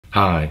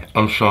Hi,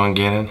 I'm Sean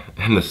Gannon,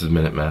 and this is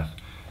Minute Math.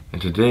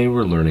 And today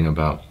we're learning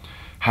about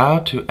how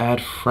to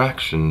add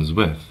fractions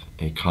with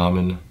a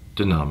common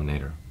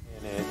denominator.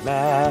 Minute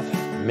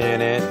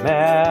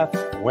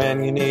Math.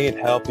 When you need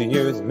help, you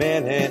use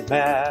Minute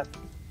Math.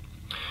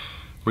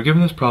 We're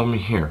given this problem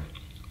here.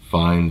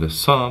 Find the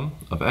sum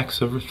of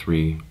x over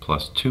 3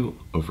 plus 2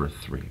 over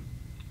 3.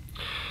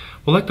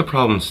 Well, like the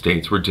problem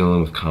states, we're dealing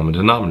with common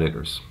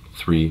denominators,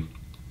 3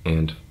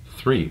 and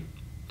 3.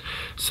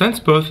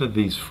 Since both of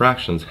these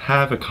fractions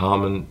have a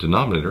common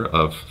denominator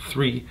of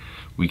 3,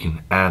 we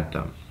can add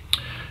them.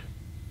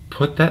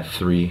 Put that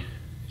 3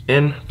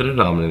 in the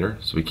denominator,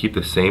 so we keep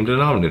the same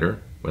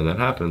denominator when that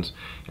happens,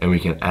 and we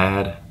can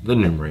add the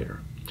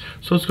numerator.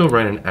 So let's go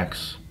write an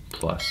x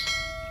plus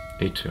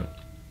a 2.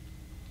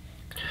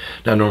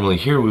 Now normally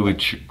here we would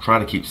try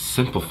to keep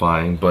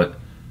simplifying, but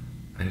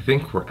I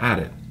think we're at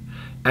it.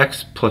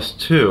 X plus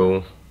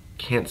 2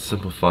 can't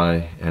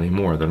simplify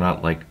anymore. They're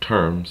not like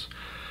terms.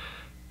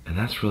 And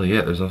that's really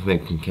it. There's nothing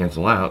that can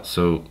cancel out.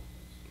 So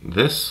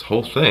this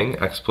whole thing,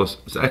 x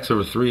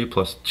over 3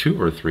 plus 2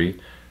 over 3,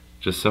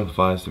 just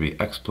simplifies to be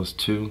x plus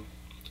 2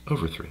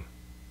 over 3.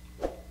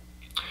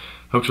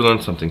 Hope you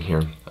learned something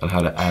here on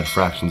how to add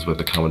fractions with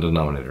a common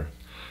denominator.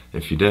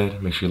 If you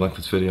did, make sure you like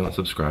this video and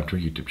subscribe to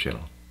our YouTube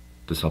channel.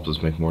 This helps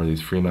us make more of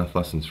these free math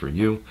lessons for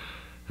you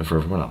and for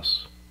everyone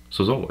else.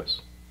 So as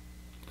always,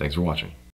 thanks for watching.